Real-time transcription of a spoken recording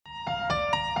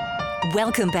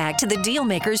Welcome back to the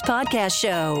Dealmakers Podcast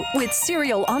Show with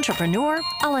serial entrepreneur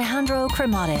Alejandro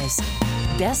Cremades,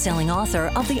 best-selling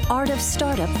author of The Art of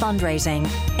Startup Fundraising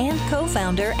and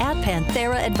co-founder at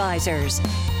Panthera Advisors.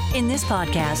 In this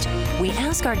podcast, we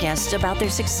ask our guests about their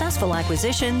successful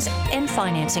acquisitions and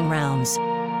financing rounds.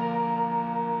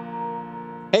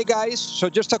 Hey guys, so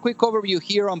just a quick overview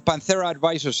here on Panthera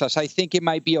Advisors, as I think it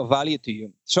might be of value to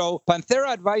you. So Panthera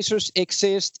Advisors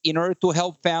exists in order to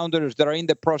help founders that are in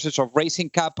the process of raising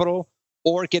capital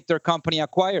or get their company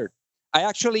acquired. I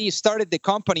actually started the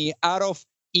company out of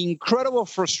incredible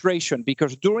frustration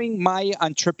because during my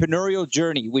entrepreneurial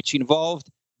journey, which involved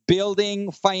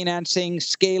building, financing,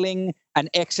 scaling, and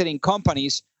exiting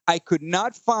companies, I could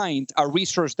not find a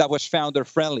resource that was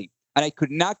founder-friendly. And I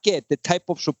could not get the type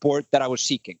of support that I was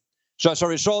seeking. So as a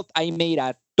result, I made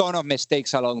a ton of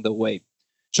mistakes along the way.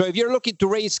 So if you're looking to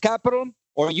raise capital,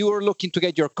 or you are looking to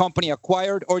get your company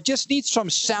acquired, or just need some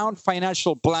sound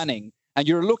financial planning, and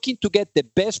you're looking to get the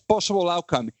best possible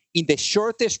outcome in the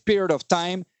shortest period of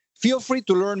time, feel free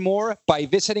to learn more by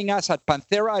visiting us at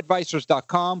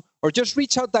pantheraadvisors.com, or just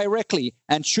reach out directly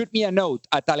and shoot me a note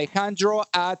at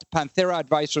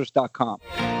alejandro@pantheraadvisors.com.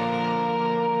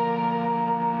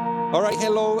 All right,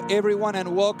 hello everyone,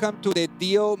 and welcome to the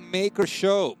Deal Maker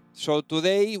Show. So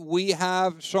today we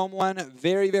have someone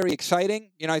very, very exciting.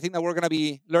 I think that we're going to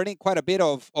be learning quite a bit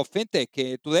of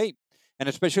fintech today, and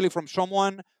especially from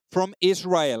someone from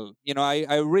Israel.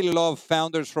 I really love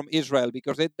founders from Israel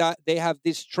because they have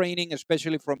this training,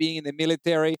 especially from being in the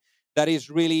military, that is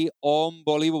really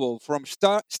unbelievable. From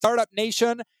Startup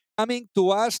Nation, coming to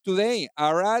us today,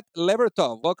 Arad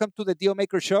Levertov. Welcome to the Deal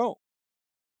Maker Show.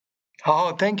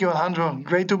 Oh, thank you, Alejandro.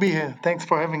 Great to be here. Thanks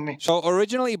for having me. So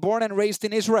originally born and raised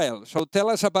in Israel. So tell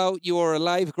us about your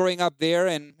life growing up there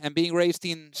and being raised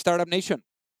in Startup Nation.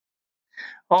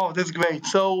 Oh, that's great.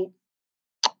 So,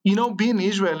 being in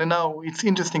Israel, and now it's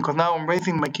interesting because now I'm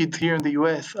raising my kids here in the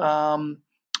US.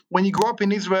 When you grow up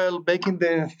in Israel back in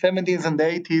the 70s and the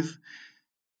 80s,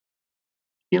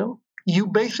 you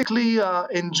basically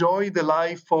enjoy the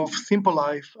life of simple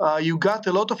life. You got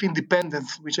a lot of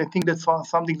independence, which I think that's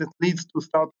something that leads to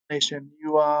Startup Nation.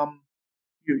 You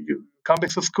come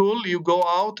back to school, you go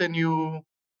out, and you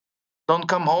don't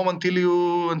come home until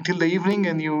the evening,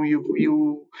 and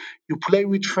you play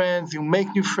with friends, you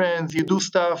make new friends, you do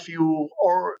stuff,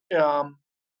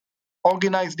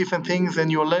 organize different things,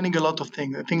 and you're learning a lot of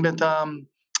things. I think that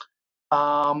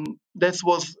that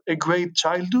was a great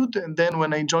childhood. And then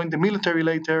when I joined the military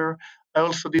later, I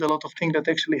also did a lot of things that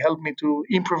actually helped me to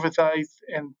improvise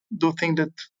and do things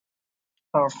that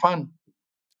are fun.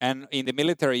 And in the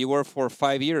military, you were for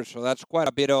 5 years, so that's quite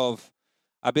a bit of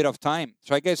time.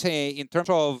 So I guess in terms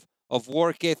of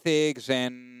work ethics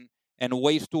and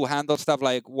ways to handle stuff,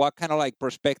 like what kind of like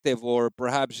perspective or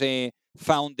perhaps a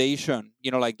foundation,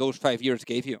 like those 5 years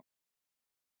gave you?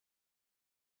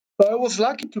 So I was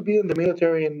lucky to be in the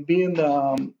military and be in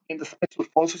the special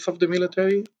forces of the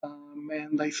military,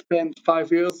 and I spent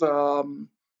 5 years.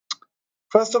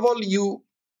 First of all, you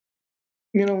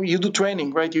do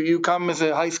training, right? You come as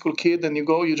a high school kid and you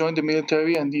join the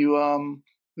military, and you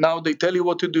now they tell you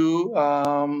what to do.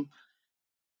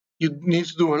 You need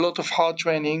to do a lot of hard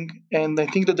training, and I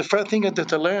think that the first thing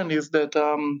that I learned is that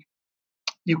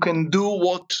you can do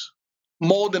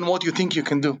more than what you think you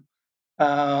can do.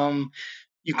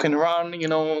 You can run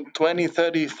 20,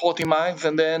 30, 40 miles,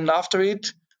 and then after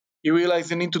it you realize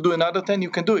you need to do another 10.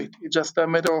 You can do it. It's just a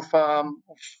matter of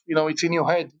it's in your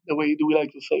head, the way we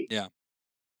like to say. Yeah.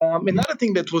 Another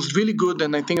thing that was really good,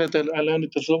 and I think that I learned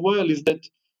it as well, is that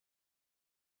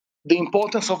the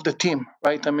importance of the team,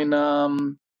 right? I mean,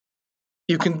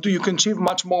 you can achieve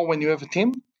much more when you have a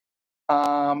team.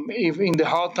 If in the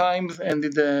hard times and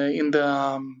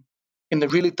in the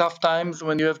really tough times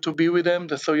when you have to be with them,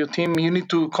 so your team, you need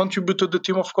to contribute to the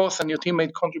team, of course, and your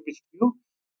teammate contributes to you.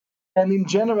 And in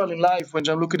general, in life, when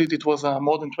I look at it, it was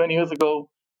more than 20 years ago.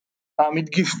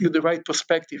 It gives you the right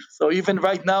perspective. So even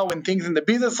right now, when things in the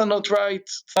business are not right,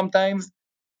 sometimes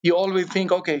you always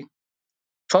think, okay,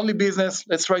 it's only business.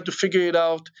 Let's try to figure it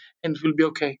out, and it will be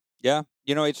okay. Yeah,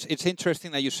 it's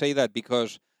interesting that you say that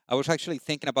because I was actually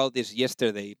thinking about this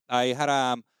yesterday. I had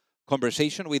a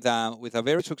conversation with a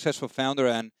very successful founder,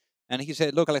 and he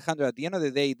said, "Look, Alejandro, at the end of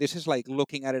the day, this is like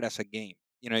looking at it as a game.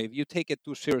 If you take it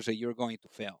too seriously, you're going to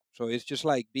fail. So it's just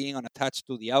like being unattached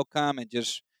to the outcome and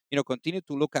just continue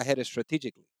to look ahead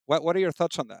strategically." What are your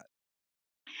thoughts on that?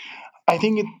 I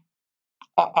think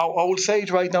I will say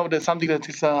it right now. There's something that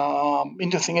is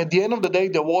interesting. At the end of the day,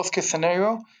 the worst case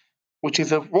scenario, which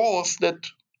is a worst, that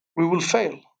we will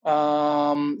fail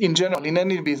in general in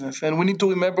any business, and we need to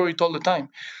remember it all the time.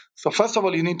 So first of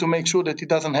all, you need to make sure that it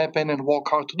doesn't happen and work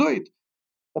hard to do it.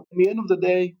 But at the end of the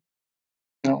day,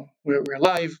 we're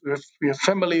alive, we have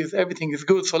families, everything is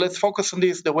good. So let's focus on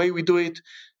this, the way we do it,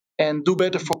 and do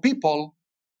better for people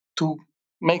to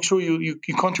make sure you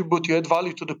contribute, you add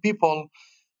value to the people,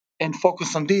 and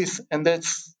focus on this. And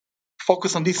that's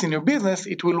focus on this in your business.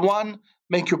 It will, one,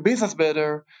 make your business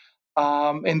better,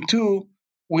 and two,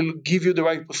 will give you the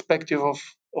right perspective of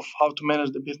how to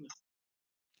manage the business.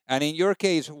 And in your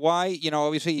case, why,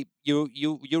 obviously you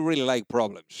really like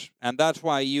problems, and that's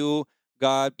why you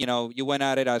got, you went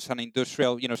at it as an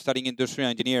industrial, studying industrial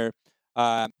engineer.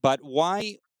 But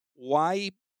why,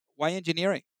 why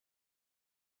engineering?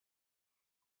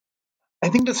 I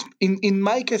think that's in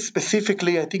my case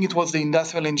specifically. I think it was the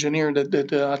industrial engineer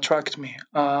that attracted me.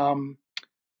 How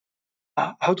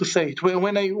to say it?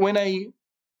 When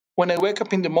I wake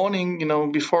up in the morning,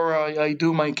 before I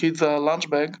do my kids' lunch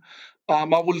bag, I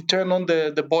will turn on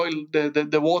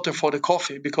the water for the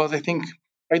coffee, because I think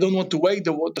I don't want to wait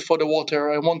for the water.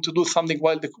 I want to do something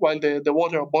while the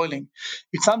water are boiling.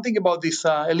 It's something about this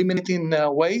eliminating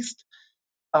waste,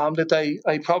 that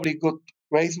I probably got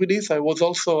raised with this. I was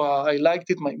also I liked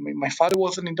it. My father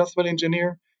was an industrial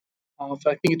engineer, so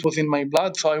I think it was in my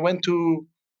blood. So I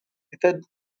said,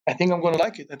 I think I'm going to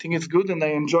like it. I think it's good, and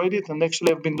I enjoyed it. And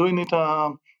actually, I've been doing it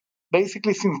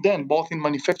basically since then, both in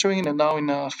manufacturing and now in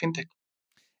fintech.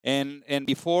 And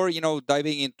before,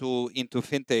 diving into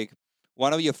fintech,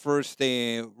 one of your first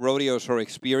rodeos or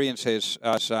experiences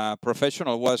as a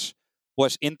professional was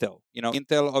Intel.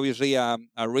 Intel, obviously, a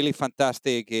really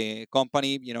fantastic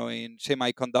company, in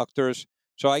semiconductors.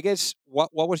 So I guess what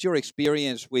was your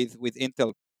experience with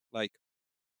Intel like?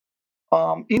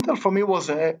 Intel for me was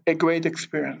a great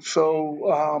experience. So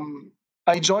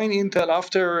I joined Intel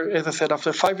after, as I said,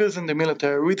 after 5 years in the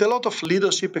military, with a lot of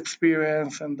leadership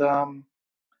experience and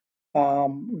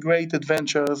great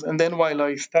adventures. And then while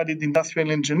I studied industrial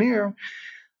engineering,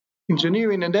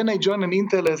 and then I joined an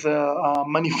Intel as a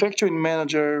manufacturing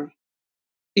manager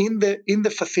in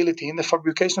the facility, in the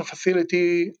fabrication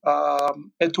facility.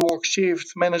 Had to work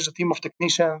shifts, manage a team of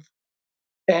technicians,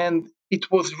 and it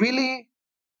was really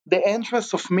the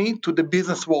interest of me to the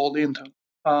business world, Intel.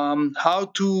 How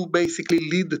to basically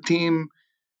lead the team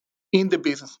in the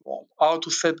business world, how to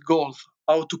set goals,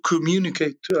 how to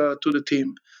communicate to the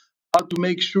team, how to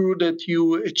make sure that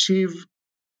you achieve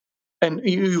and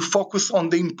you focus on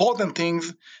the important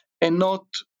things and not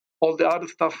all the other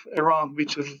stuff around,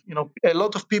 which is, a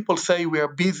lot of people say we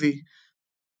are busy,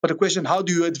 but the question, how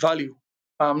do you add value?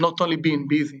 Not only being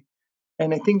busy.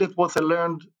 And I think that what I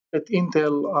learned at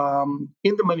Intel,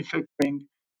 in the manufacturing,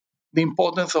 the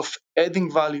importance of adding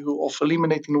value, of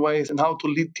eliminating waste, and how to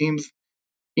lead teams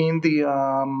in the,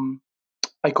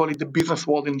 I call it the business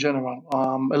world in general.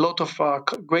 A lot of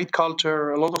great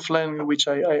culture, a lot of learning, which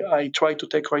I try to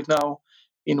take right now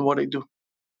in what I do.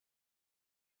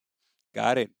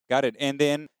 Got it. And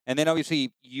then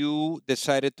obviously you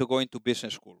decided to go into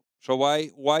business school. So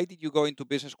why did you go into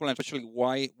business school, and especially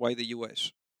why the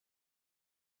US?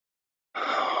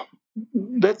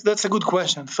 That's a good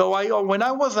question. So when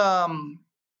I was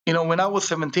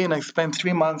 17, I spent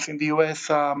 3 months in the US,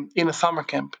 in a summer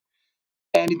camp,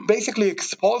 and it basically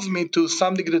exposed me to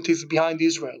something that is behind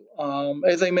Israel.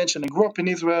 As I mentioned, I grew up in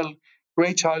Israel,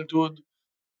 great childhood,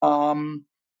 um,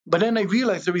 but then I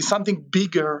realized there is something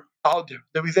bigger out there.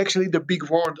 There is actually the big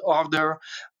world out there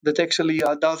that actually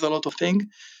does a lot of things.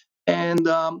 And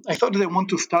I thought that I want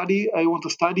to study. I want to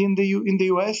study in the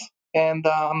US, and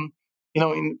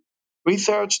in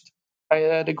researched. I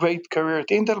had a great career at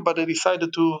Intel, but I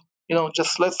decided to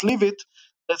just let's leave it.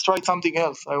 Let's try something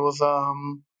else. I was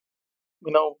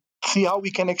see how we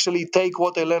can actually take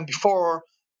what I learned before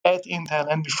at Intel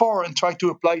and try to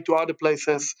apply to other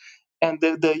places. And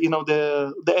the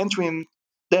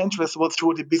interest was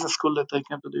through the business school that I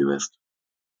came to the US.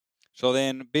 So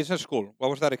then business school, what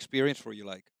was that experience for you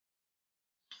like?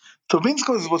 So business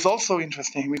school was also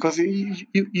interesting because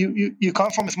you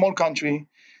come from a small country,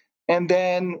 and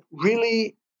then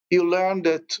really you learn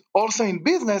that also in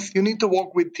business you need to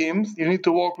work with teams, you need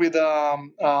to work with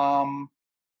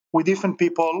different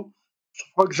people.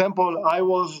 For example, I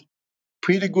was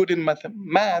pretty good in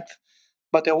math,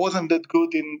 but I wasn't that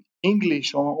good in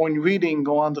English or in reading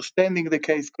or understanding the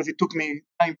case because it took me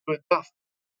time to adjust.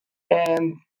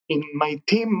 And in my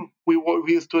team, we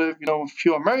used to have a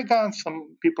few Americans,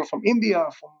 some people from India,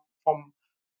 from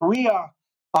Korea,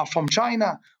 from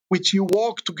China, which you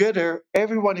work together.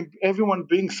 Everyone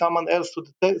brings something else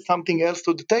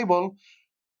to the table,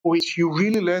 which you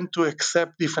really learn to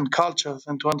accept different cultures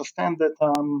and to understand that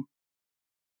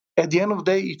at the end of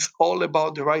the day, it's all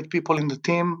about the right people in the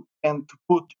team and to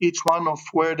put each one of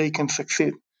where they can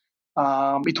succeed.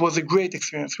 It was a great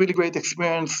experience, really great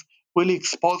experience. Really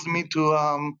exposed me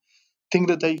to things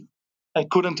that I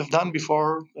couldn't have done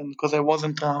before, and because I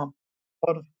wasn't part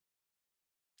of.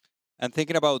 And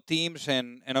thinking about teams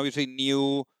and obviously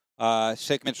new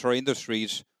segments or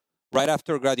industries, right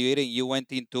after graduating, you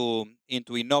went into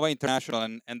Innova International,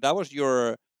 and that was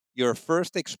your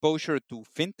first exposure to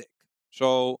fintech.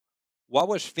 So, what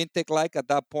was fintech like at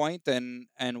that point, and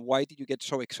why did you get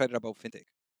so excited about fintech?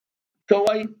 So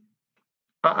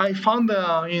I found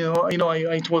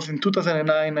it was in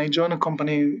 2009. I joined a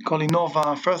company called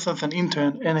Innova first as an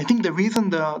intern, and I think the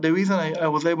reason I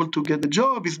was able to get the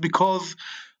job is because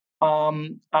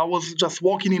I was just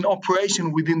working in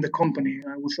operation within the company.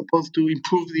 I was supposed to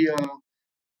improve the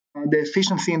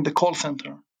efficiency in the call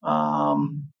center.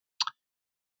 And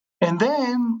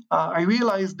then I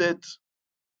realized that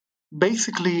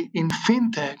basically in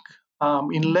fintech,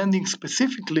 in lending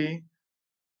specifically,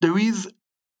 there is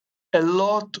a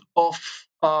lot of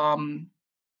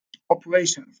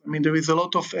operations. I mean, there is a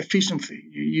lot of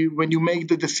efficiency. When you make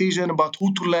the decision about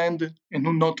who to lend and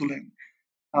who not to lend.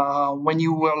 When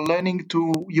you are learning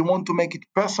you want to make it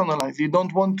personalized. You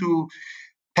don't want to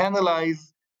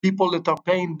penalize people that are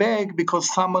paying back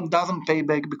because someone doesn't pay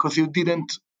back because you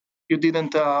didn't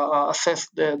assess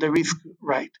the risk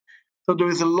right. So there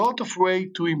is a lot of way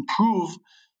to improve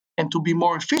and to be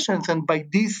more efficient. And by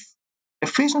this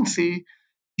efficiency,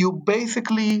 you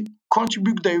basically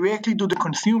contribute directly to the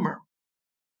consumer.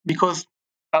 Because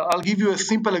I'll give you a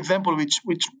simple example,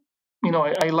 which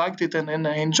I liked it and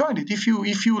I enjoyed it. If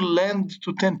you lend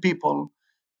to 10 people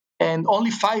and only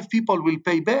 5 people will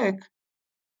pay back,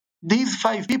 these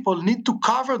 5 people need to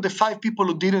cover the 5 people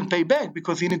who didn't pay back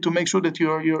because you need to make sure that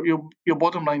your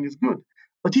bottom line is good.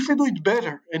 But if you do it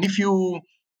better and if you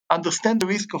understand the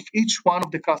risk of each one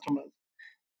of the customers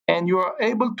and you are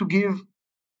able to give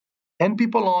 10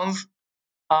 people loans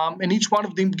and each one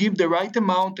of them give the right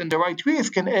amount and the right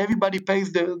risk and everybody pays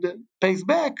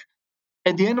back,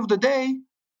 at the end of the day,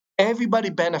 everybody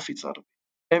benefits out of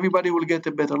it. Everybody will get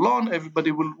a better loan.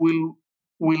 Everybody will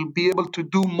be able to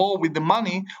do more with the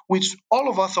money, which all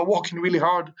of us are working really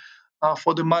hard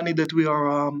for the money that we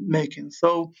are making.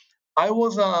 So I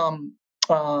was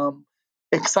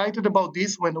excited about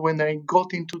this when I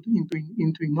got into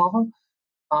Innova.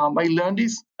 I learned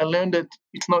this. I learned that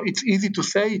it's easy to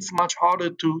say, it's much harder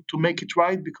to make it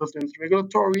right because there's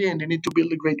regulatory and you need to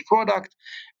build a great product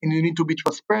and you need to be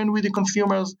transparent with the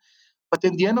consumers. But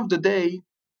at the end of the day,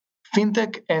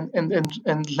 fintech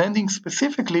and lending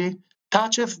specifically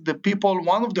touches the people,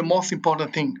 one of the most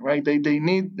important things, right?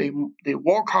 They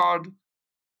work hard,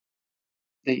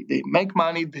 they make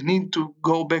money, they need to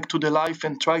go back to the life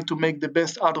and try to make the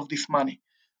best out of this money.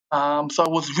 So I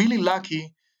was really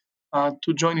lucky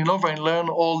to join Innova and learn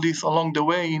all this along the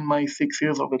way in my 6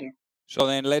 years over there. So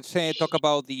then let's say talk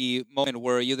about the moment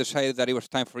where you decided that it was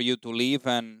time for you to leave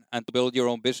and to build your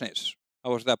own business.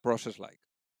 How was that process like?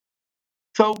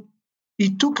 So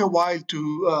it took a while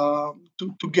to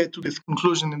get to this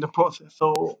conclusion in the process.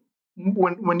 So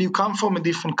when you come from a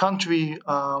different country,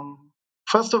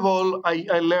 first of all,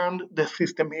 I learned the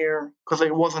system here because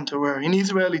I wasn't aware. In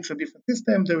Israel, it's a different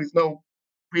system. There is no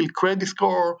real credit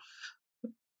score.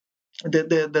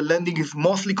 The lending is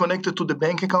mostly connected to the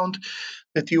bank account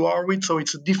that you are with. So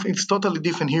it's totally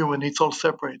different here when it's all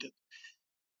separated.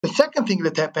 The second thing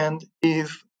that happened is,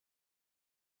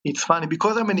 it's funny,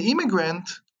 because I'm an immigrant,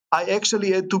 I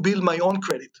actually had to build my own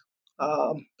credit.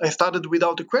 I started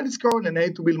without a credit score and I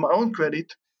had to build my own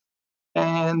credit.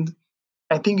 And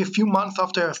I think a few months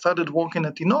after I started working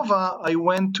at Innova, I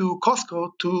went to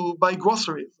Costco to buy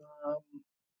groceries.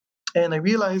 And I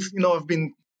realized, I've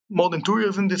been more than 2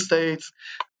 years in the States.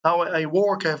 Now I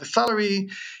work, I have a salary.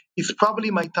 It's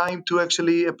probably my time to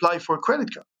actually apply for a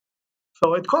credit card.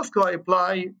 So at Costco, I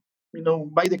apply,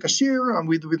 by the cashier. I'm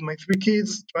with my 3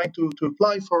 kids trying to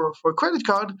apply for a credit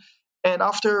card. And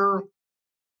after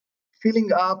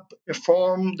filling up a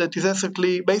form that is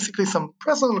basically some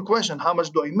personal question, how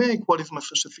much do I make? What is my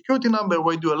social security number?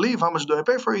 Where do I live? How much do I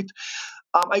pay for it?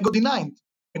 I got denied.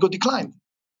 I got declined.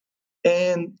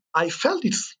 And I felt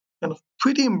it's kind of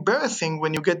pretty embarrassing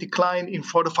when you get declined in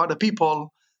front of other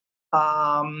people.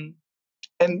 And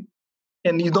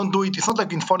you don't do it. It's not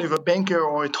like in front of a banker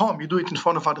or at home. You do it in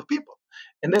front of other people.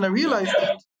 And then I realized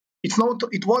that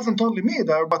it wasn't only me.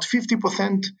 There are about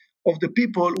 50% of the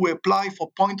people who apply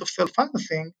for point of sale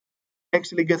financing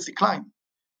actually gets declined.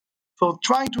 So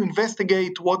trying to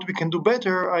investigate what we can do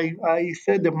better, I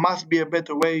said there must be a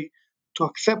better way to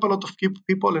accept a lot of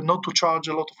people and not to charge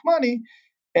a lot of money.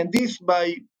 And this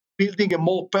by building a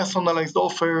more personalized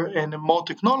offer and a more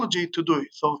technology to do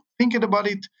it. So thinking about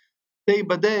it day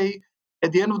by day, at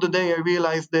the end of the day, I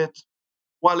realized that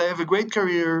while I have a great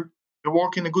career, I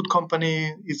work in a good company,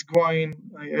 it's growing.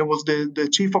 I was the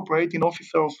chief operating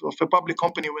officer of a public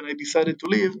company when I decided to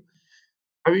leave.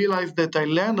 I realized that I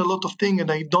learned a lot of things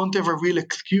and I don't have a real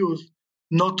excuse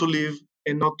not to leave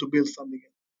and not to build something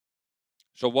else.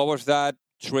 So what was that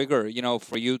trigger,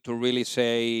 for you to really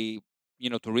say,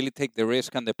 to really take the risk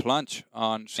and the plunge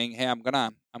on saying, "Hey, I'm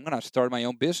gonna start my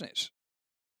own business"?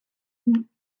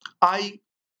 I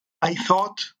I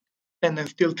thought, and I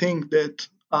still think that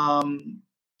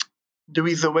there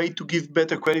is a way to give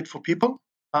better credit for people,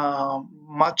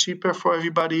 much cheaper for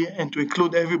everybody, and to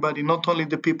include everybody, not only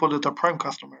the people that are prime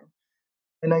customer.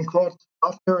 And I thought,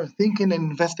 after thinking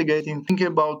and investigating, thinking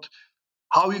about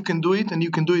how you can do it, and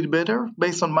you can do it better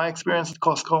based on my experience at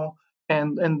Costco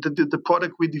and the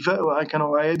product we develop, I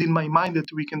had in my mind that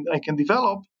I can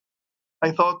develop.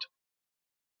 I thought,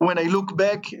 when I look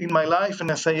back in my life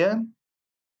and I say, yeah,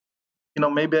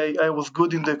 maybe I was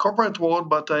good in the corporate world,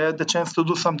 but I had the chance to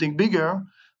do something bigger.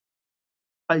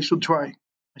 I should try.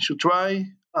 I should try.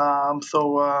 I,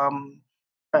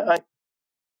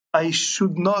 I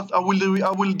should not. I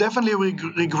will definitely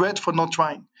regret for not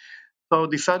trying. So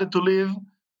decided to leave.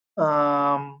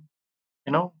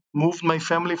 Moved my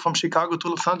family from Chicago to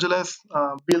Los Angeles.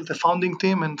 Built a founding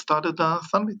team and started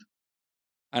Sunbit.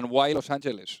 And why Los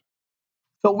Angeles?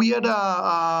 So we had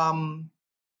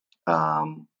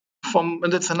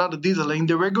and that's another detail. In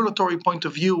the regulatory point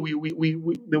of view, we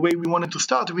the way we wanted to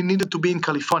start, we needed to be in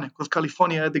California because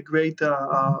California had a great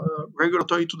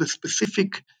regulatory to the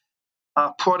specific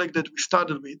product that we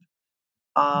started with.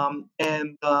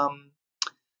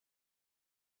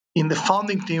 In the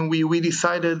founding team, we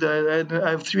decided, I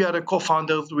have 3 other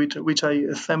co-founders, which I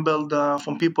assembled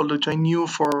from people that I knew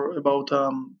for about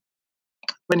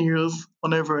 20 years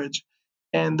on average.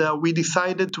 And we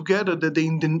decided together that the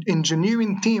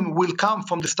engineering team will come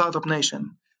from the startup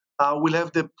nation. We'll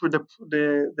have the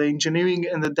engineering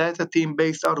and the data team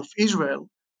based out of Israel,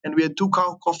 and we had 2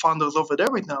 co-founders over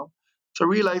there right now. So I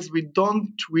realized we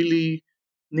don't really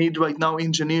need right now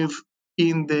engineers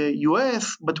in the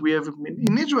US, but we have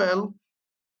in Israel.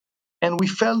 And we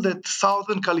felt that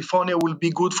Southern California will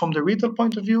be good from the retail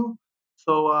point of view.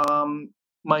 So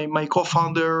my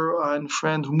co-founder and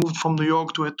friend who moved from New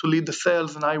York to lead the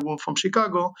sales, and I moved from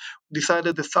Chicago,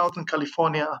 decided that Southern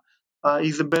California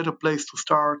is a better place to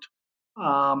start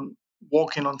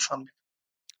working on something.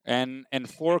 And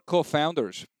 4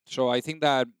 co-founders. So I think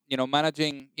that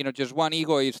managing just one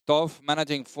ego is tough.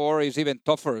 Managing 4 is even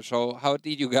tougher. So how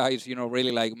did you guys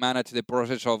really manage the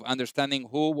process of understanding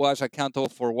who was accountable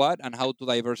for what and how to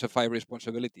diversify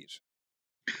responsibilities?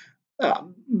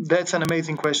 That's an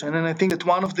amazing question, and I think that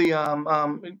one of the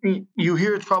you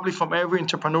hear it probably from every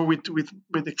entrepreneur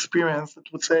with experience that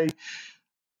would say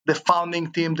the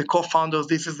founding team, the co-founders,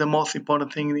 this is the most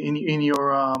important thing in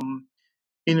your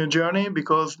journey,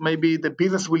 because maybe the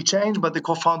business will change, but the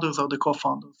co-founders are the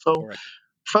co-founders. So Correct.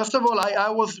 First of all, I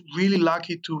was really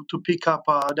lucky to pick up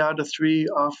the other 3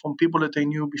 from people that I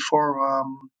knew before.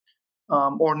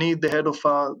 Ornit, the head of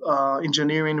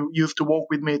engineering, used to work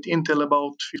with me at Intel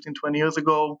about 15, 20 years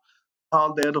ago.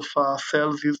 Paul, the head of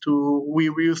sales, we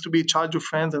used to be childhood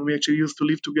friends, and we actually used to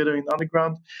live together in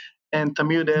underground. And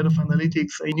Tamir, the head of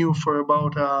analytics, I knew for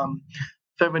about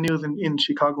 7 years in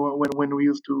Chicago when we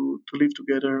used to live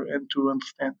together and to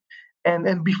understand.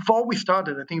 And before we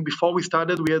started,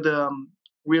 we had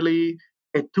really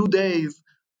 2 days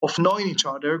of knowing each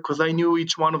other, because I knew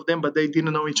each one of them, but they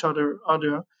didn't know each other.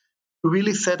 To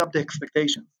really set up the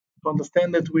expectations, to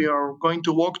understand that we are going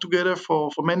to work together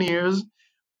for many years.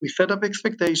 We set up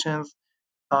expectations.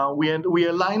 We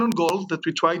align on goals that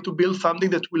we try to build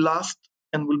something that will last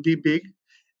and will be big.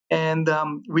 And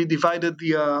we divided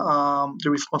the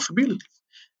responsibilities.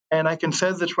 And I can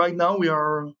say that right now we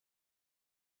are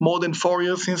more than 4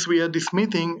 years since we had this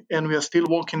meeting, and we are still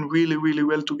working really, really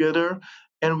well together.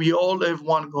 And we all have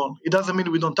one goal. It doesn't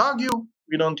mean we don't argue.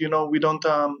 We don't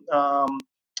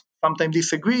sometimes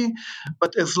disagree,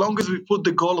 but as long as we put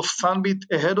the goal of Sunbit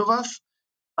ahead of us,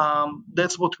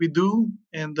 that's what we do.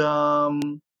 And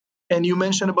you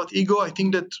mentioned about ego. I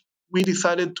think that we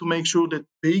decided to make sure that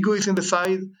the ego is on the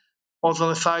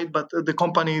side, but the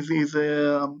company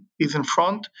is in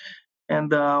front,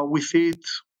 and we see it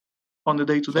on the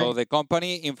day to day. So the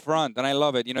company in front, and I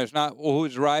love it. It's not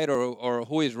who's right or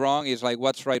who is wrong. It's like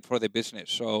what's right for the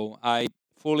business. So I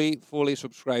fully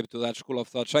subscribe to that school of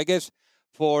thought. So I guess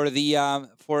for the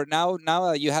for now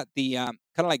that you had the kind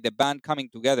of like the band coming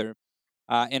together,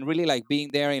 and really like being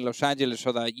there in Los Angeles,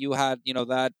 so that you had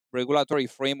that regulatory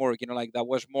framework, like that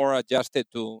was more adjusted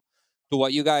to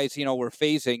what you guys were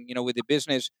facing with the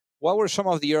business. What were some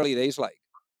of the early days like?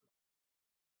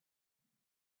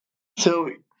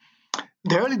 So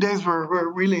the early days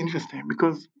were really interesting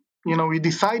because you make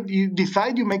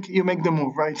the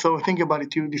move, right? So think about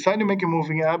it. You decide to make a move.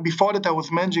 Before that, I was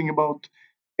managing about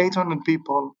 800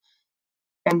 people,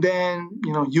 and then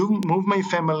you move my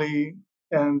family,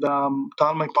 and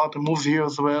Tal, my partner, moves here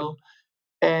as well.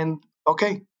 And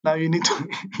okay, now you need to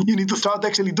you need to start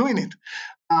actually doing it.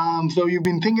 So you've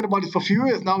been thinking about it for a few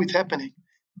years. Now it's happening,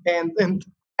 and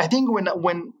I think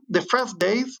when the first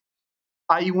days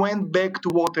I went back to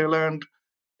what I learned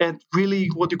at really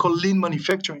what you call lean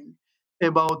manufacturing,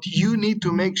 about you need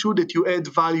to make sure that you add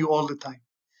value all the time.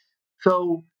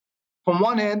 So from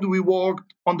one end, we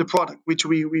worked on the product, which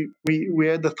we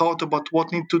had the thought about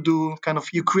what need to do. Kind of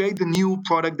you create the new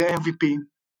product, the MVP.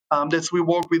 That's we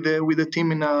work with the team with the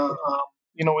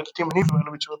team in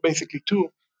Israel, which were basically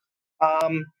two.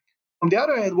 Um, on the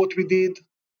other hand, what we did,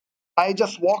 I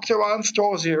just walked around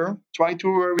stores here, try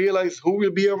to realize who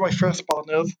will be my first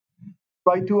partners,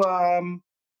 try to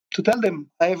tell them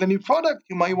I have a new product,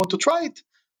 you might want to try it.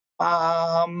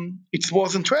 It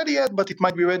wasn't ready yet, but it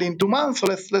might be ready in 2 months. So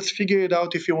let's figure it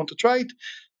out if you want to try it.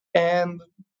 And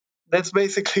that's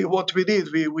basically what we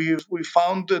did. We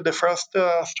found the first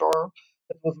store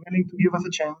that was willing to give us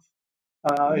a chance,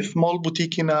 a small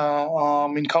boutique in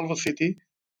Culver City,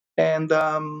 and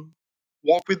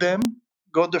walked with them.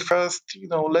 Got the first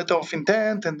letter of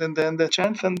intent, and then the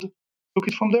chance, and took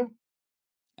it from there.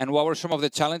 And what were some of the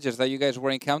challenges that you guys were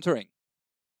encountering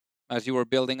as you were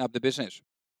building up the business?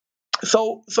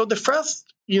 So the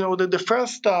first the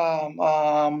first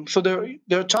so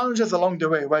there are challenges along the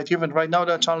way, right? Even right now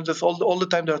there are challenges all the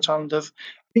time. There are challenges. I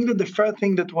think that the first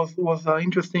thing that was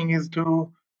interesting is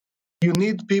you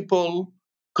need people,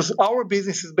 because our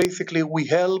business is basically we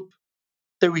help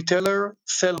the retailer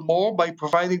sell more by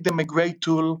providing them a great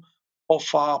tool of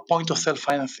point of sale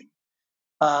financing.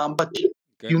 But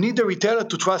Okay. you need the retailer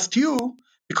to trust you,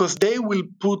 because they will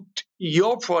put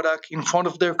your product in front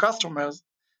of their customers,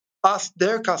 ask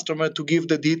their customer to give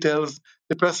the details,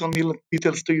 the personal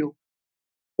details to you.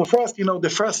 So first, the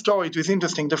first store, it was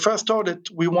interesting. The first store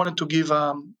that we wanted to give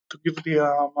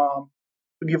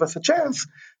us a chance.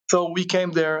 So we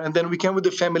came there, and then we came with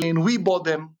the family, and we bought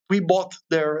them. We bought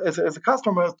there as a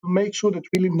customer to make sure that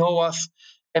really know us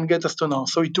and get us to know.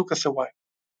 So it took us a while.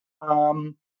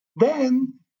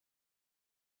 Then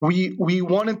we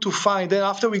wanted to find. Then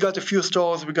after we got a few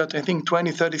stores, we got I think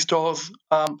 20, 30 stores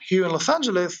here in Los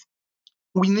Angeles.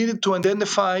 We needed to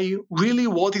identify really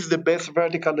what is the best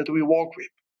vertical that we work with,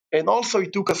 and also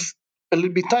it took us a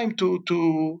little bit time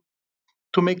to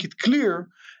make it clear,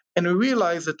 and we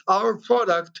realized that our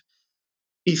product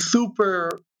is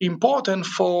super important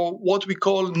for what we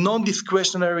call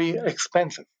non-discretionary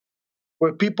expenses,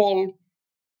 where people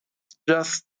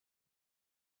just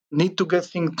need to get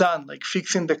things done, like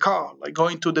fixing the car, like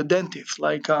going to the dentist,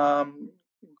 like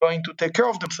going to take care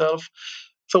of themselves.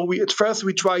 So we at first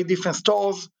we tried different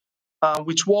stores,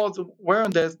 which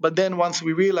weren't that, but then once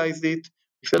we realized it,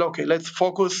 we said, okay, let's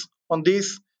focus on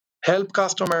this, help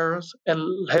customers,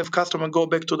 and have customer go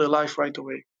back to their life right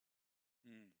away.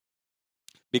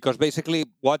 Because basically,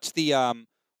 what's the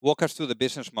walk us through the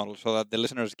business model so that the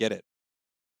listeners get it?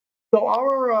 So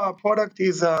our product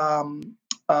is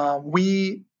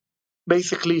we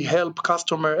basically help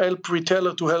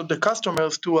retailer to help the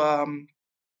customers to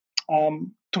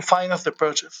finance the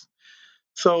purchase.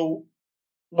 So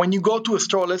when you go to a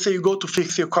store, let's say you go to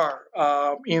fix your car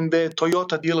in the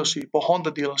Toyota dealership or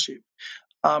Honda dealership,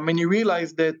 and you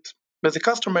realize that as a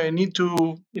customer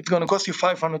it's going to cost you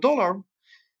 $500,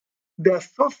 the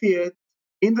associate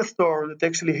in the store that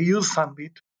actually use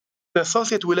Sunbit, the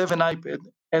associate will have an iPad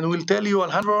and will tell you,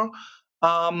 Alejandro,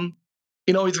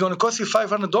 it's going to cost you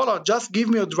 $500. Just give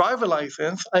me a driver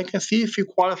license. I can see if you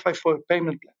qualify for a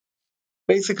payment plan.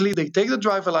 Basically, they take the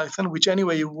driver license, which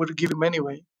anyway you would give him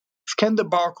anyway, scan the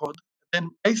barcode,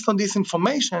 and based on this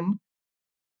information,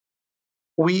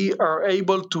 we are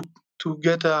able to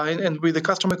get and with the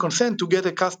customer consent to get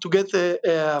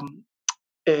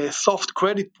a soft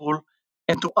credit pool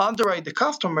and to underwrite the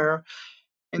customer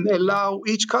and allow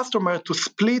each customer to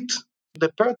split the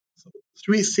purchase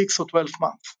 3, 6, or 12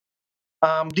 months.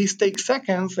 This takes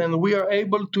seconds, and we are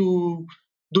able to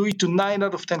do it to 9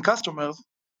 out of 10 customers,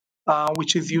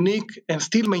 which is unique, and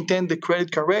still maintain the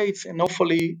credit card rates. And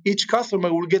hopefully, each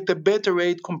customer will get a better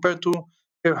rate compared to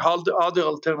their other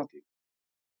alternative.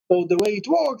 So the way it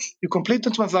works, you complete the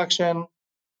transaction,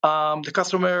 the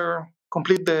customer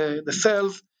complete the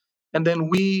sales, and then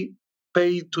we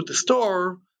pay to the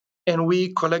store, and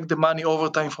we collect the money over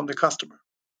time from the customer.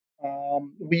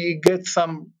 We get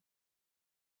some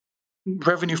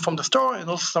revenue from the store and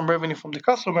also some revenue from the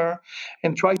customer,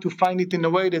 and try to find it in a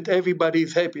way that everybody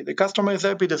is happy. The customer is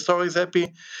happy, the store is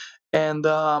happy, and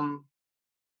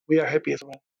we are happy as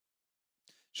well.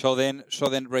 So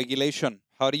then regulation.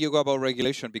 How do you go about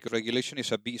regulation? Because regulation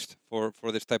is a beast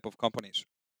for this type of companies.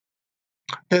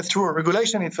 That's true.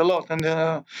 Regulation, it's a lot.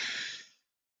 And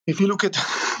if you look at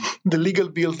the legal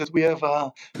bills that we have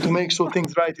to make sure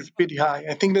things right, it's pretty high.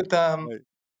 I think that Right.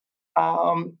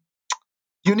 um,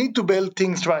 you need to build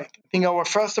things right. I think our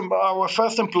first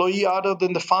employee, other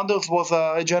than the founders, was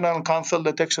a general counsel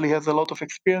that actually has a lot of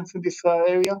experience in this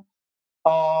area.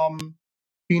 Um,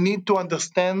 you need to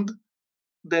understand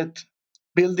that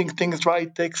building things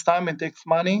right takes time and takes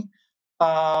money.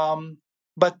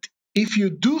 But if you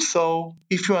do so,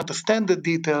 if you understand the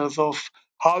details of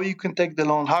how you can take the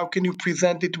loan, how can you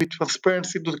present it with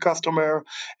transparency to the customer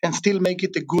and still make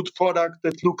it a good product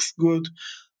that looks good,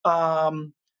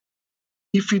 um,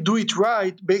 if you do it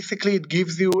right, basically it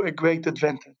gives you a great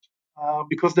advantage.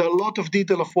 Because there are a lot of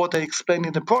detail of what I explained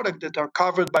in the product that are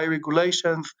covered by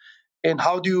regulations. And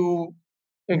how do you,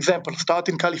 example, start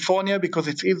in California because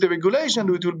it's easy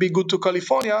regulation, it will be good to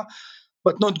California,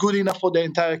 but not good enough for the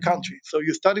entire country. So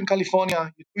you start in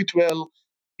California, you do it well,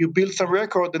 you build some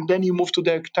record, and then you move to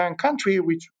the entire country,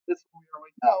 which is where we are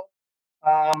right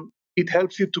now. It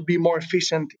helps you to be more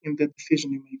efficient in the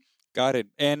decision you make. Got it.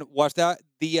 And was that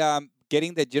the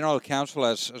getting the general counsel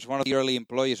as one of the early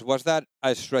employees? Was that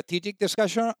a strategic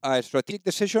discussion, a strategic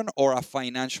decision, or a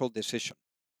financial decision?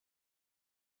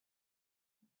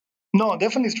 No,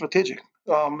 definitely strategic.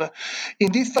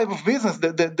 In this type of business,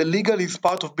 the legal is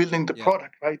part of building the Yeah,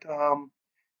 product, right?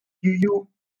 You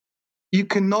you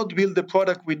cannot build the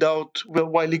product without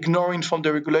while ignoring from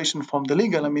the regulation from the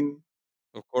legal. I mean,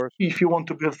 of course. if you want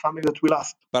to build something that will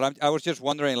last. But I was just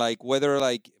wondering, like, whether,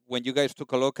 like, when you guys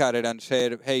took a look at it and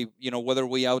said, hey, whether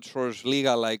we outsource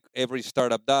legal like every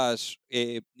startup does,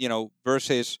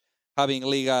 versus having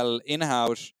legal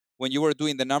in-house, when you were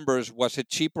doing the numbers, was it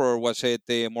cheaper or was it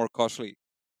more costly?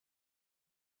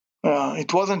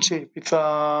 It wasn't cheap. It's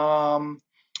not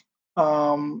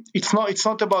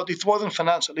about. It wasn't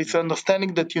financial. It's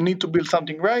understanding that you need to build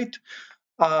something right,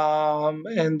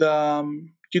 and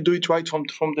you do it right from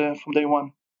day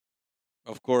one.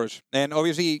 Of course. And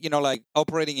obviously, like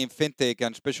operating in fintech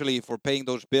and especially for paying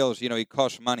those bills, it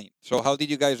costs money. So how did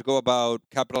you guys go about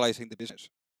capitalizing the business?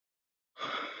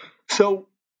 So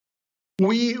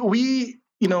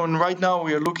and right now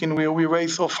we are looking. We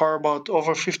raised so far about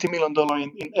over $50 million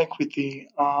in equity.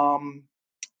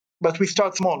 But we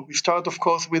start small. We start, of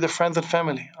course, with the friends and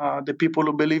family, the people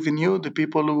who believe in you, the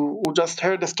people who just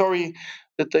heard the story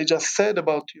that I just said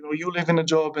about, you living a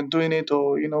job and doing it,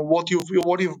 or what you've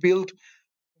built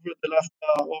over the last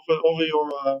over your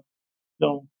you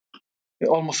know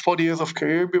almost 40 years of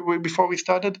career before we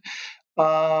started,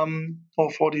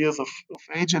 or 40 years of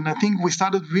age. And I think we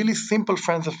started really simple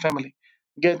friends and family,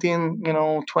 getting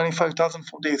 25,000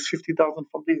 from this, 50,000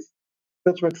 from this,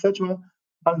 etc., etc.,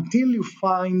 until we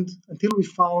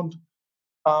found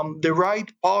the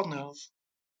right partners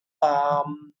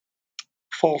um,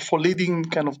 for leading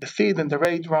kind of the seed and the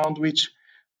raid round, which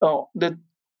that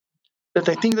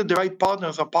I think that the right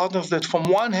partners are partners that, from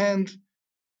one hand,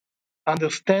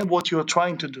 understand what you are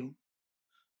trying to do,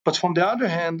 but from the other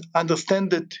hand,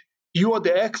 understand that you are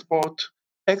the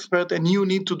expert, and you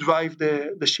need to drive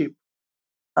the ship.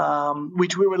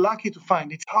 Which we were lucky to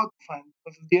find. It's hard to find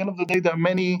because at the end of the day, there are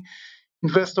many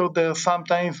investors that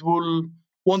sometimes will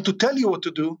want to tell you what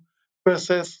to do,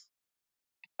 versus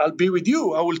I'll be with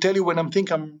you. I will tell you when I'm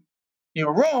think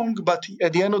you're wrong, but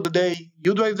at the end of the day,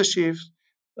 you drive the ship.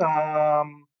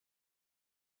 Um,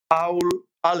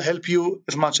 I'll help you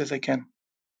as much as I can.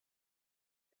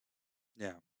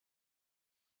 Yeah.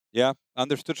 Yeah,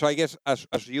 understood. So I guess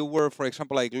as you were, for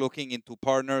example, like looking into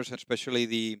partners, especially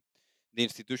the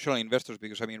institutional investors,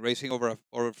 because I mean, raising over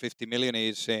 50 million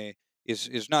is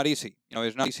not easy.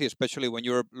 It's not easy, especially when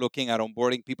you're looking at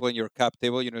onboarding people in your cap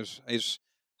table. Is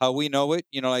how we know it.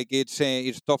 Like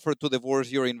it's tougher to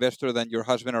divorce your investor than your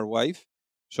husband or wife.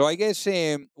 So I guess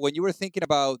when you were thinking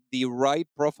about the right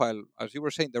profile, as you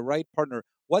were saying, the right partner,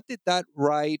 what did that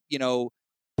right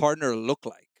partner look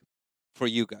like for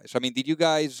you guys? I mean, did you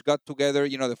guys got together,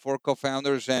 the four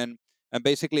co-founders, and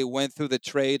basically went through the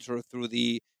trades or through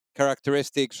the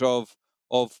characteristics of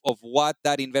what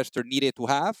that investor needed to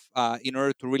have in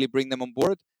order to really bring them on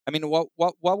board? I mean, what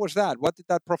was that? What did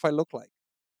that profile look like?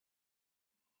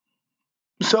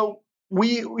 So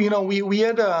we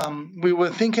were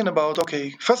thinking about,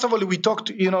 okay, first of all, we talked,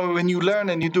 when you learn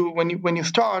and you do, when you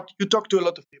start, you talk to a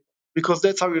lot of people, because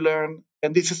that's how you learn.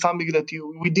 And this is something that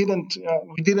we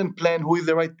didn't plan who is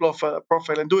the right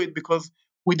profile and do it, because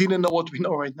we didn't know what we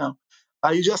know right now.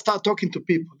 You just start talking to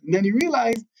people, and then you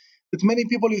realize that many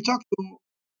people you talk to,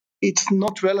 it's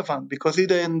not relevant, because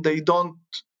either they don't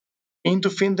into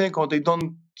fintech, or they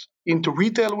don't into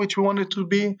retail, which we want it to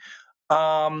be.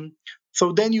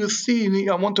 So then you see,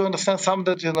 I want to understand some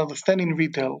that you understand in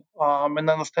retail, and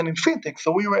understand in fintech.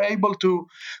 So we were able to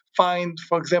find,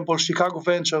 for example, Chicago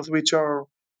Ventures, which are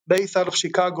based out of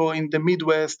Chicago in the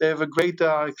Midwest. They have a great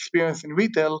experience in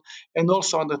retail, and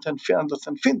also understand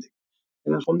fintech.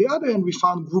 And then from the other end, we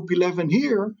found Group 11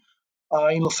 here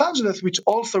in Los Angeles, which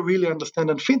also really understand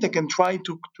in fintech and try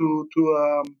to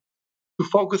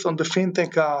focus on the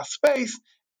fintech space.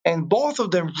 And both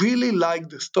of them really like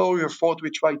the story of what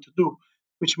we try to do,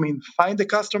 which means find the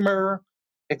customer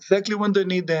exactly when they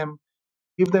need them,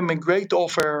 give them a great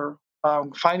offer,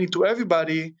 find it to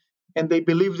everybody, and they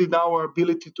believed in our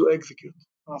ability to execute.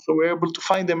 So we're able to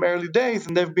find them early days,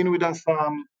 and they've been with us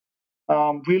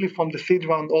really from the seed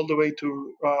round all the way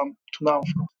to now.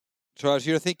 So as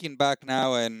you're thinking back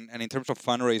now, and in terms of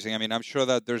fundraising, I mean, I'm sure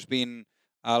that there's been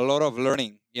a lot of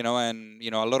learning, and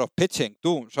a lot of pitching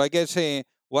too. So I guess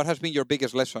what has been your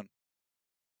biggest lesson?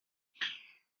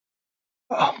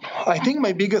 I think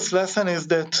my biggest lesson is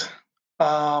that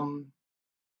um,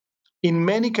 in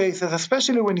many cases,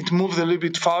 especially when it moves a little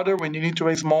bit farther, when you need to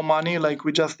raise more money, like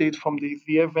we just did from the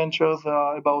VF Ventures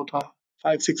about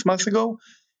 5, 6 months ago,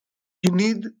 you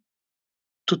need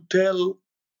to tell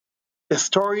a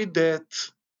story that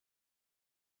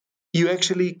you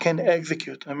actually can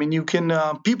execute. I mean, you can.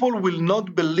 People will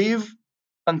not believe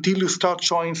until you start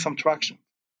showing some traction.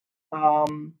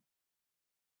 Um,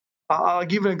 I'll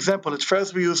give an example. At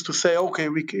first, we used to say, okay,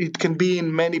 it can be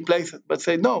in many places, but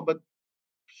say no, but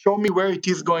show me where it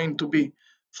is going to be.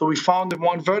 So we found the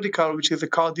one vertical, which is a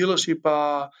car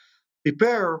dealership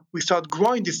repair. We start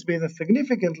growing this business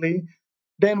significantly.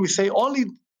 Then we say only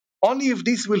if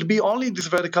this will be only this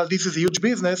vertical, this is a huge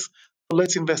business, so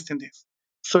let's invest in this.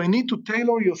 So you need to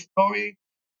tailor your story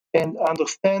and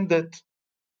understand that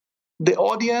the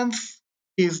audience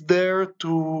is there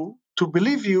to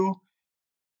believe you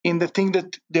in the thing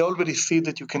that they already see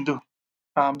that you can do.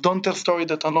 Don't tell stories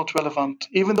that are not relevant.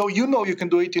 Even though you know you can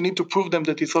do it, you need to prove them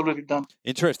that it's already done.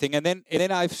 Interesting. And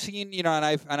then I've seen,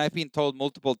 and I've been told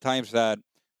multiple times that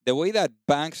the way that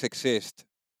banks exist,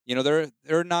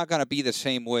 they're not going to be the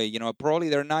same way. Probably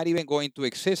they're not even going to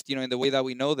exist, in the way that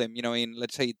we know them, in,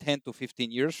 let's say, 10 to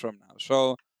 15 years from now.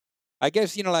 So I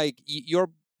guess, like you're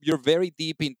very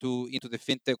deep into the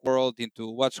fintech world,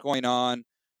 into what's going on.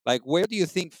 Like, where do you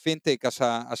think fintech as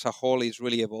a whole is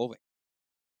really evolving?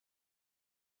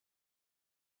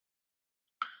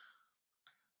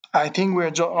 I think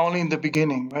we're only in the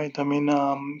beginning, right? I mean,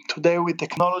 today with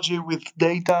technology, with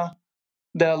data,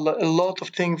 there are a lot of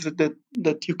things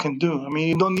that you can do. I mean,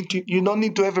 you don't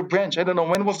need to have a branch. I don't know,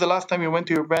 when was the last time you went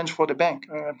to your branch for the bank?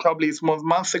 Probably it's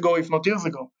months ago, if not years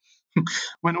ago.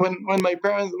 When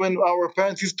our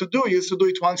parents used to do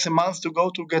it once a month, to go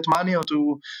to get money, or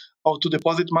to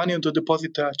deposit money, or to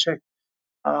deposit a check.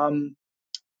 Um,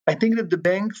 I think that the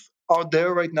banks are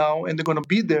there right now, and they're going to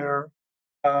be there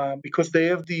because they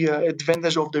have the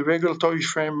advantage of the regulatory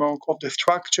framework, of the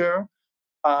structure.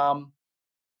 Um,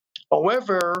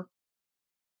 However,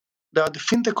 there are the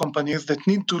fintech companies that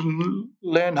need to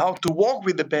learn how to work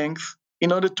with the banks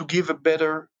in order to give a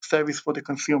better service for the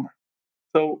consumer.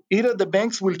 So either the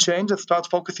banks will change and start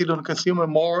focusing on consumer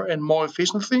more and more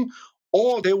efficiency,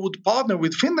 or they would partner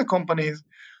with fintech companies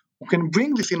who can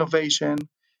bring this innovation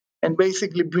and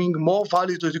basically bring more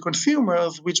value to the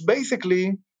consumers, which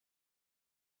basically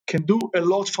can do a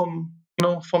lot from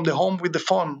the home with the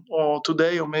phone, or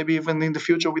today, or maybe even in the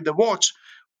future with the watch,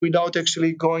 without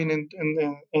actually going and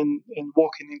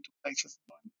walking into places,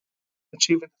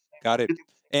 achieving Got it. the same.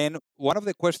 And one of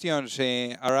the questions,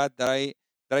 Arad, that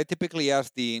I typically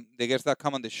ask the guests that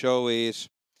come on the show is,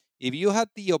 if you had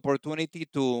the opportunity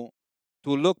to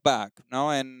look back now,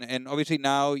 and obviously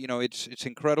now, it's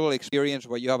incredible experience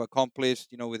what you have accomplished,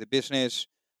 with the business,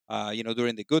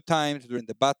 during the good times, during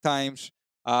the bad times.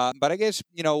 But I guess,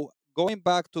 going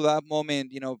back to that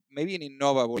moment, maybe in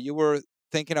Innova, where you were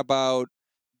thinking about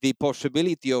the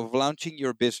possibility of launching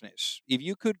your business. If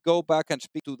you could go back and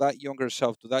speak to that younger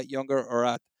self, to that younger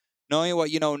Arad, knowing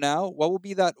what you know now, what would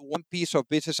be that one piece of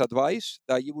business advice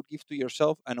that you would give to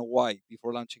yourself, and why,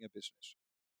 before launching a business?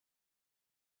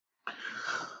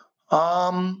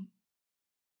 Um,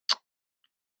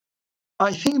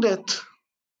 I think that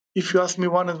if you ask me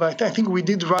one advice, I think we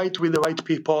did right with the right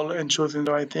people and choosing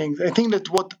the right things. I think that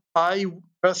what I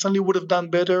personally would have done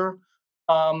better,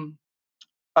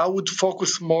 I would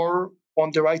focus more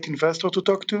on the right investor to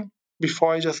talk to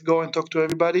before I just go and talk to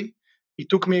everybody. It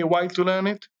took me a while to learn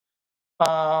it,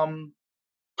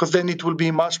 because then it will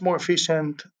be much more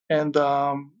efficient, and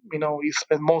you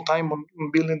spend more time on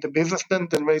building the business than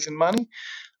raising money.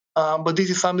 But this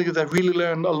is something that I really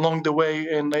learned along the way,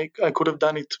 and I could have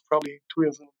done it probably 2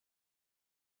 years ago.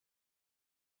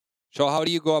 So how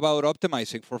do you go about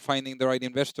optimizing for finding the right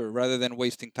investor rather than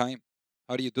wasting time?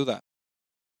 How do you do that?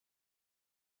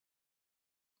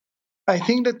 I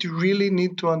think that you really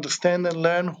need to understand and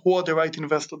learn who are the right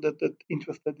investors that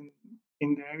interested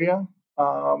in the area,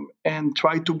 and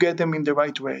try to get them in the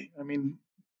right way. I mean,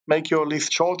 make your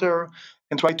list shorter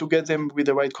and try to get them with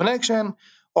the right connection.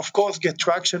 Of course, get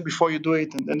traction before you do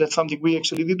it, and that's something we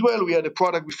actually did well. We had a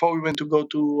product before we went to go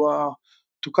to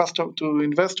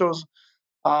investors,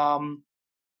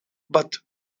 but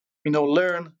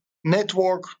learn,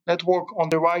 network on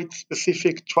the right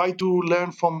specific. Try to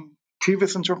learn from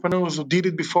previous entrepreneurs who did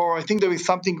it before. I think there is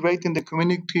something great in the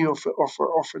community of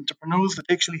entrepreneurs that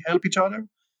actually help each other,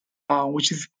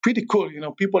 which is pretty cool.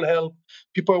 People help.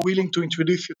 People are willing to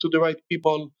introduce you to the right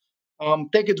people.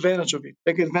 Take advantage of it.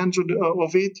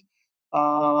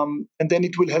 And then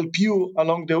it will help you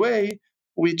along the way,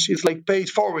 which is like paid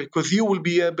forward, because you will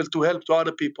be able to help to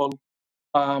other people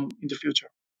in the future.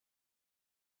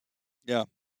 Yeah.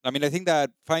 I mean, I think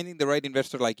that finding the right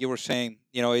investor, like you were saying,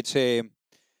 it's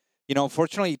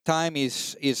unfortunately, time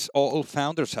is all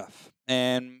founders have.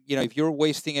 And, if you're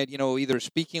wasting it, either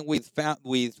speaking with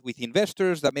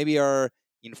investors that maybe are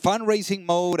in fundraising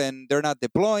mode and they're not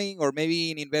deploying, or maybe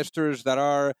in investors that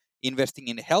are investing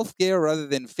in healthcare rather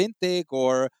than fintech,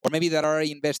 or maybe that are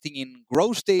investing in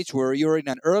growth stage where you're in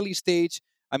an early stage.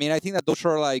 I mean, I think that those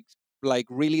are like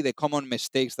really the common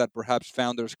mistakes that perhaps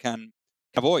founders can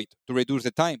avoid to reduce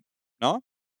the time, no?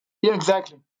 Yeah,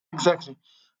 exactly.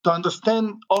 To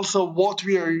understand also what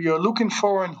you're looking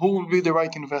for and who will be the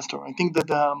right investor. I think that,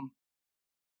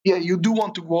 you do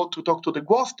want to go to talk to the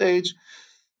growth stage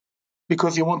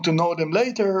because you want to know them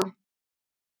later,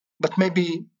 but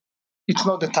maybe it's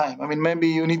not the time. I mean, maybe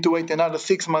you need to wait another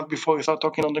 6 months before you start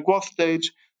talking on the growth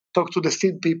stage. Talk to the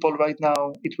seed people right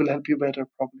now. It will help you better,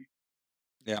 probably.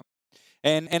 Yeah.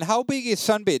 And how big is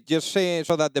Sunbit? Just say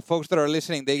so that the folks that are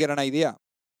listening, they get an idea.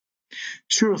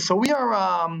 Sure. So we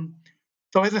are,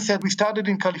 so as I said, we started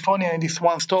in California in this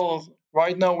one store.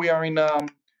 Right now we are in, I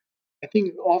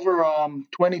think, over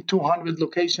 2,200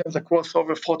 locations across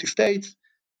over 40 states,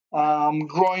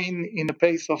 growing in a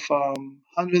pace of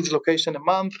hundreds of locations a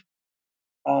month.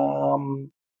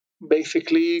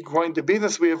 Basically growing the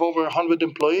business. We have over 100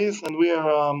 employees, and we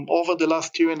are, over the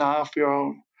last year and a half, we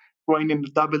are growing in the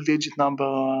double-digit number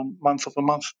month over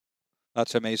month.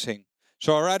 That's amazing.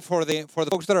 So, Arad, for the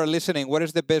folks that are listening, what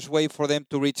is the best way for them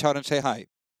to reach out and say hi?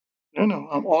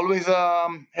 I'm always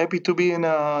happy to be in.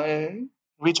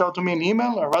 Reach out to me in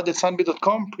email,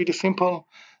 arad@sunbit.com. Pretty simple.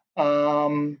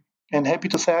 And happy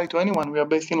to say hi to anyone. We are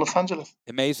based in Los Angeles.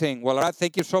 Amazing. Well, Arad,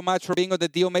 thank you so much for being on the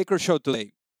Deal Maker Show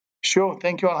today. Sure.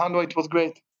 Thank you, Alejandro. It was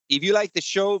great. If you like the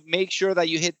show, make sure that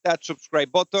you hit that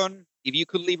subscribe button. If you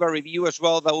could leave a review as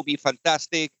well, that would be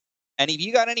fantastic. And if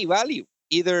you got any value,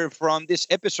 either from this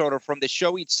episode or from the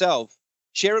show itself,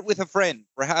 share it with a friend.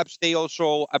 Perhaps they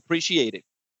also appreciate it.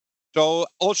 So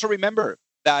also remember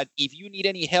that if you need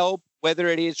any help, whether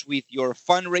it is with your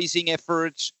fundraising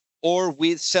efforts or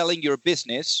with selling your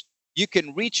business, you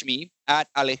can reach me at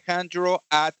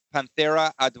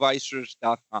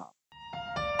alejandro@pantheraadvisors.com.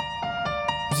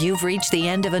 You've reached the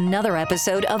end of another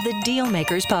episode of the Deal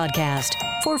Makers Podcast.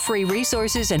 For free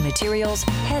resources and materials,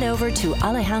 head over to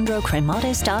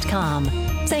alejandrocremades.com.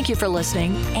 Thank you for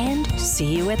listening, and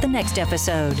see you at the next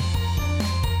episode.